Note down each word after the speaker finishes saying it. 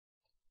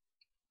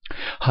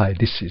Hi,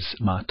 this is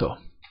Mato.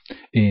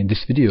 In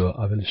this video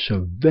I will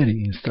show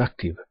very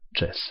instructive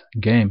chess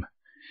game.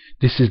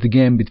 This is the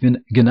game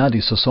between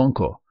Gennadi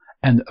Sosonko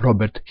and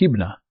Robert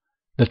Hubner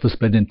that was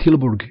played in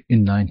Tilburg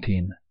in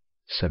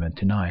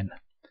 1979.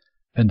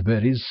 And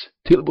where is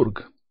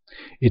Tilburg?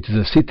 It is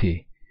a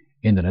city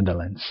in the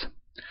Netherlands.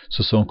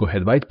 Sosonko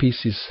had white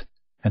pieces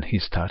and he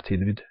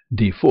started with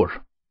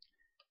d4.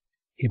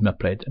 Hubner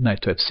played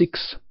knight to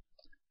f6,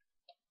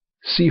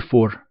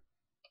 c4,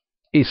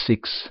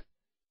 e6,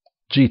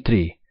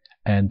 g3,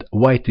 and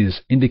white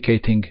is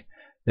indicating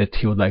that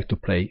he would like to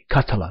play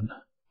Catalan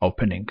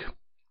Opening.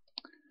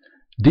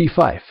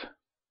 d5,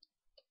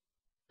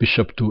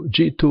 bishop to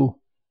g2,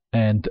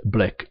 and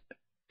black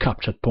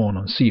captured pawn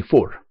on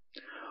c4.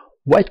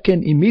 White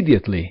can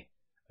immediately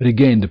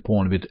regain the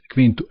pawn with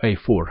queen to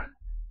a4,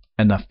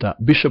 and after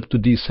bishop to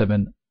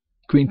d7,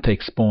 queen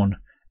takes pawn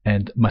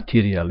and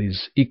material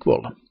is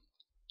equal.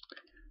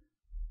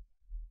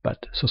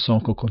 But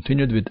Sosonko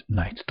continued with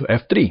knight to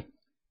f3,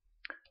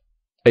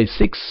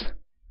 a6,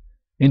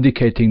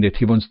 indicating that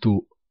he wants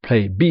to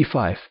play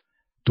b5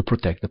 to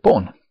protect the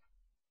pawn.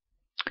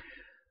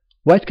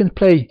 White can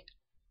play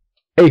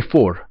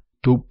a4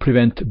 to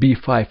prevent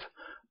b5,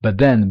 but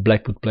then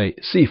black would play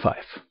c5.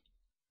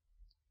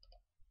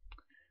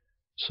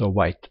 So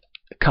white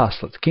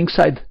castled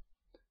kingside,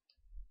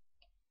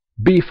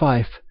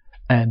 b5,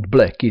 and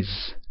black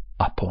is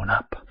a pawn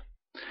up.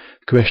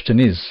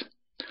 Question is,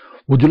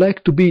 would you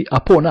like to be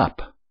a pawn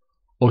up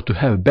or to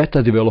have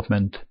better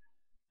development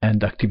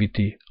and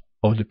activity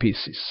of the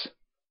pieces?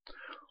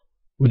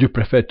 Would you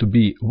prefer to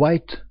be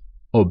white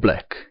or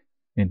black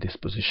in this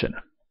position?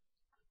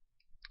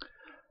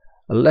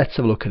 Let's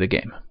have a look at the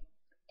game.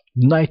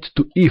 Knight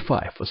to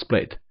e5 was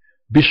played.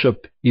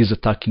 Bishop is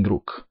attacking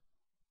rook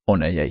on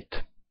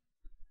a8.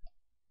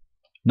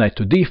 Knight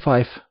to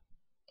d5,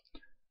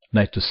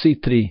 knight to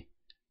c3,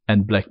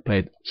 and black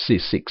played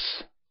c6.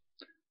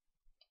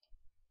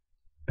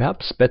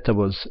 Perhaps better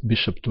was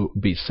bishop to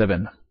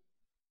b7,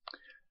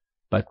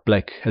 but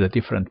black had a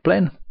different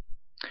plan.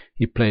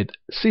 He played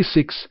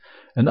c6,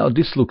 and now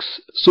this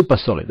looks super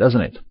solid,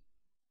 doesn't it?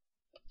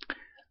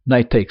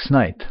 Knight takes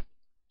knight,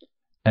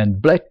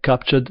 and black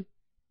captured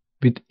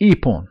with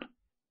e-pawn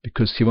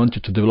because he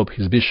wanted to develop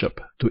his bishop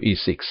to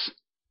e6.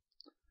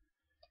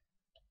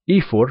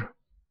 e4,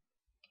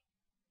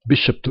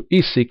 bishop to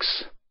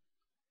e6,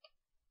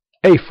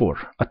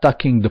 a4,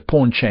 attacking the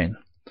pawn chain.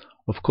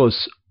 Of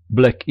course,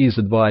 black is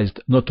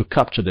advised not to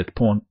capture that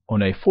pawn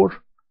on a4.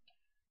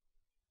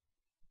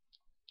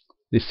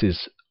 This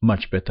is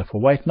much better for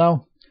white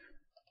now.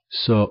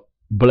 So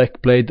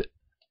black played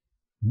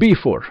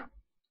b4.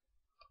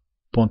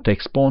 Pawn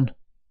takes pawn,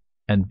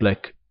 and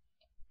black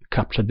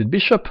captured the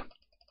bishop.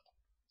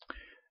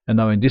 And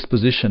now in this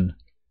position,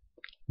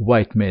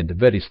 white made a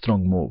very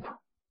strong move.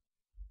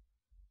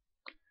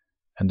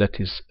 And that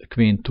is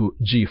queen to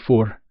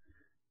g4.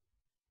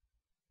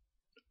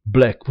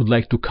 Black would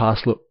like to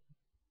castle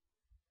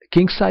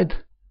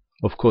kingside.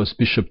 Of course,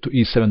 bishop to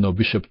e7 or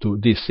bishop to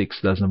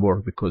d6 doesn't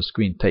work because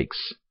queen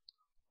takes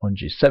on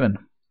g7.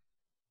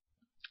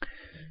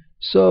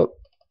 So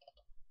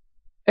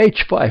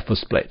h5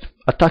 was played,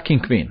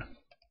 attacking queen.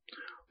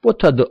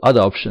 What are the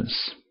other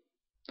options?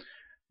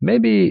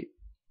 Maybe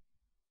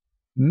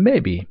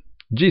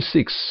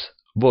g6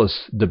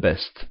 was the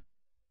best.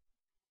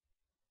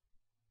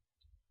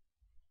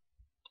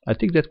 I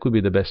think that could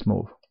be the best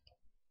move.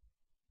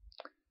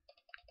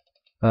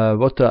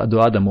 What are the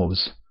other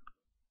moves?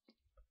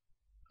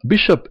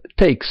 Bishop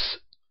takes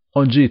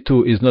on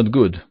g2 is not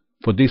good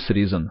for this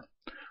reason.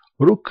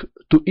 Rook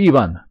to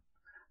e1,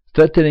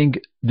 threatening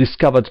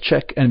discovered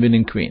check and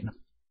winning queen.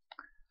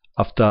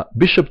 After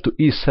bishop to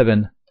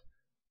e7,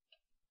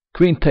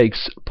 queen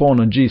takes pawn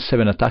on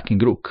g7 attacking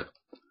rook.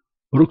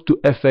 Rook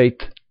to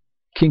f8,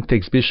 king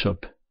takes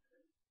bishop,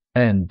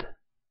 and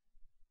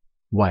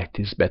white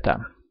is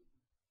better.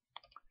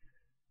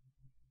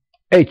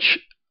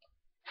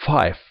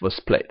 h5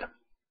 was played,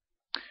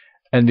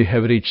 and we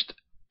have reached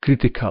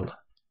critical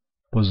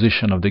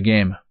position of the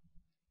game.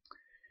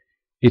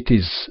 It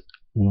is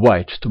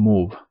white to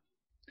move.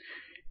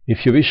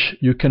 If you wish,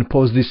 you can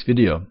pause this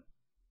video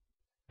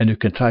and you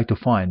can try to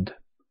find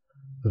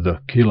the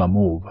killer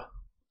move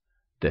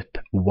that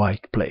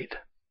white played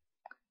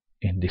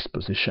in this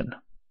position.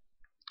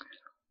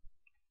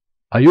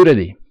 Are you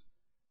ready?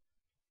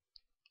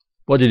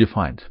 What did you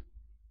find?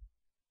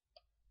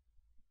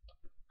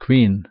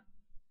 Queen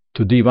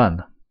to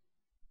d1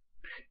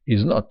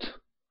 is not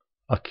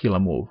a killer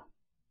move.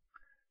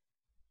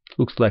 It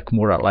looks like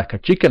more like a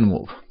chicken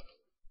move.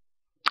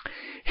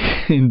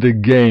 In the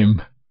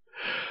game,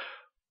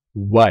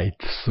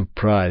 white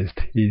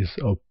surprised his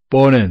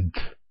opponent.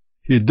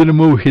 He didn't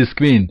move his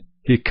queen,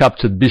 he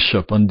captured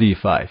bishop on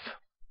d5.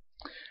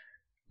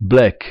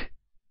 Black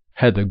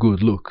had a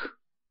good look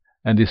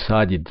and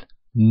decided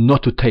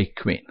not to take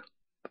queen.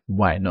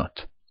 Why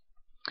not?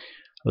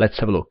 Let's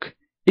have a look.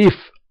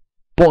 If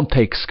pawn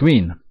takes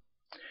queen,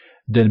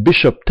 then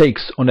bishop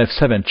takes on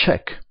f7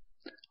 check.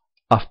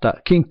 After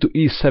king to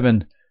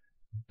e7,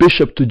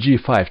 bishop to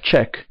g5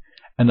 check,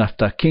 and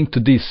after king to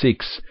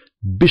d6,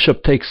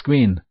 bishop takes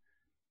queen,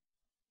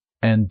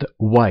 and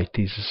white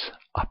is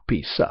a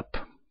piece up.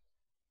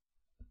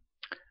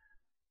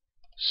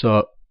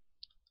 So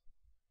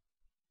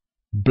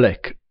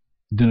black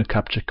didn't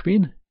capture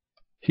queen,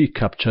 he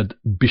captured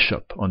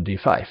bishop on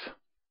d5.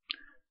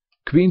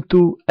 Queen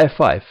to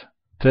f5,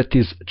 threat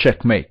is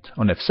checkmate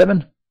on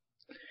f7.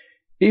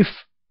 If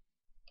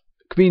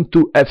queen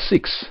to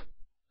f6,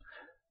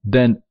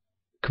 then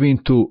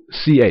queen to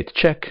c8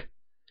 check,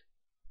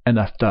 and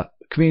after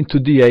queen to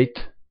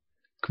d8,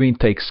 queen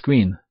takes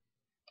queen,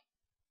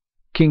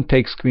 king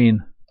takes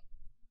queen,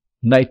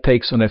 knight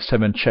takes on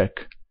f7 check,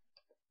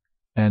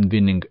 and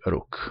winning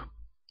rook.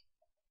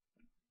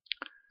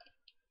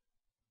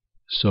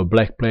 So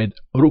black played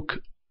rook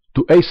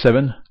to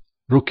a7,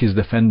 rook is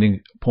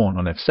defending pawn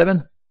on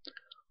f7,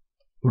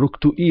 rook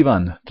to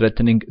e1,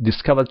 threatening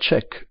discovered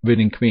check,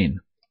 winning queen,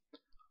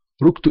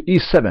 rook to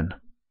e7,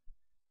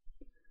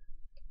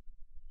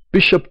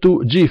 bishop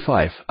to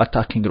g5,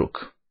 attacking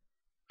rook.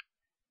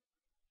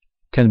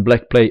 Can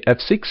black play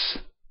f6?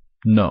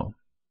 No.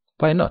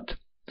 Why not?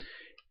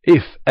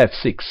 If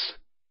f6,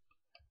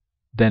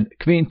 then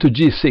queen to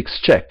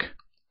g6 check,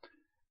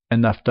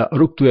 and after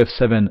rook to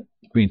f7,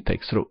 queen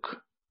takes rook,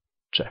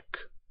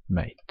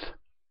 checkmate.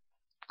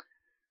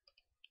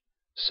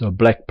 So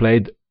black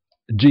played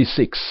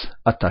g6,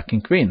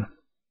 attacking queen.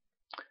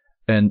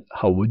 And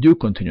how would you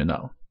continue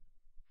now?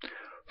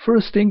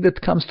 First thing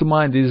that comes to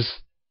mind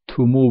is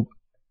to move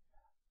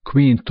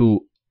queen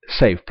to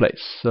safe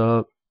place.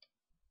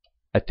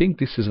 I think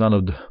this is one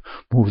of the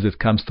moves that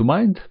comes to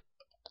mind,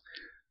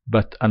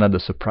 but another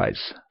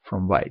surprise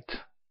from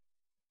white.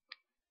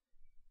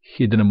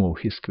 He didn't move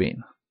his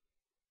queen.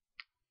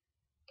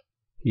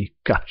 He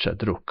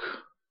captured rook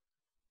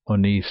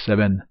on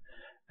e7,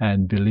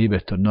 and believe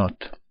it or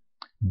not,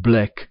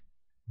 black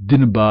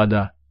didn't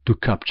bother to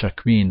capture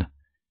queen.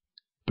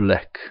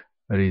 Black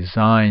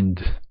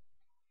resigned.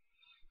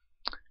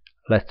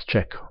 Let's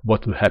check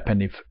what will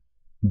happen if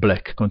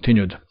black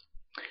continued.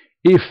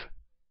 If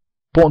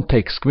pawn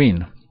takes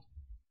queen,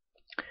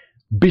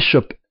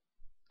 bishop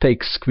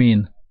takes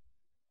queen,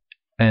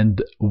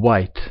 and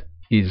white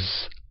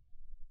is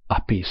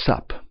a piece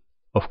up.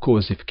 Of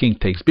course, if king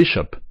takes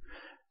bishop,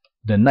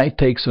 the knight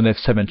takes on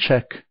f7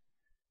 check,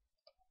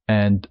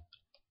 and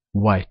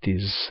white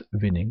is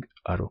winning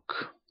a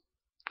rook.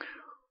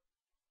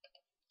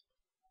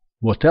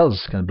 What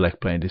else can black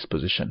play in this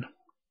position?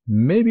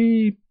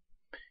 Maybe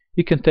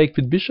he can take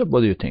with bishop,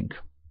 what do you think?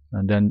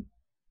 And then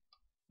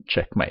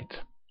checkmate.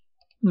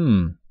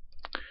 And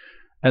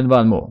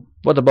one more.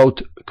 What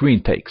about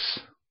queen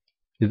takes?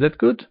 Is that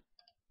good?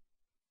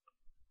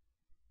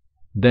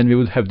 Then we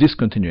would have this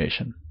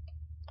continuation.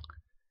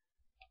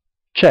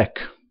 Check.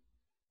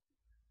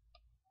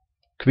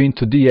 Queen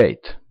to d8.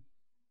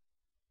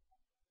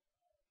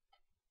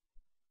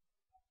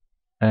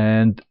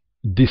 And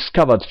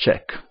discovered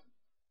check.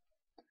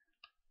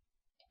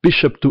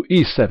 Bishop to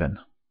e7.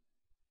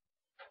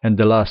 And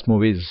the last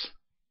move is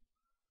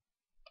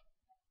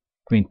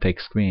queen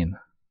takes queen.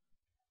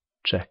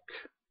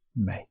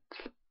 Checkmate.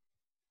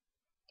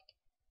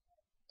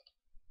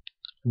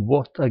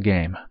 What a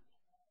game.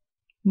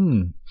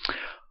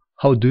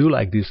 How do you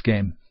like this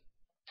game?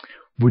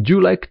 Would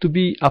you like to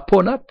be a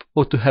pawn up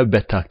or to have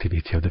better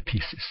activity of the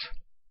pieces?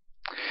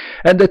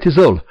 And that is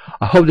all.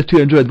 I hope that you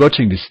enjoyed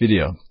watching this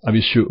video. I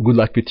wish you good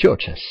luck with your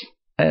chess,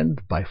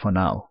 and bye for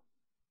now.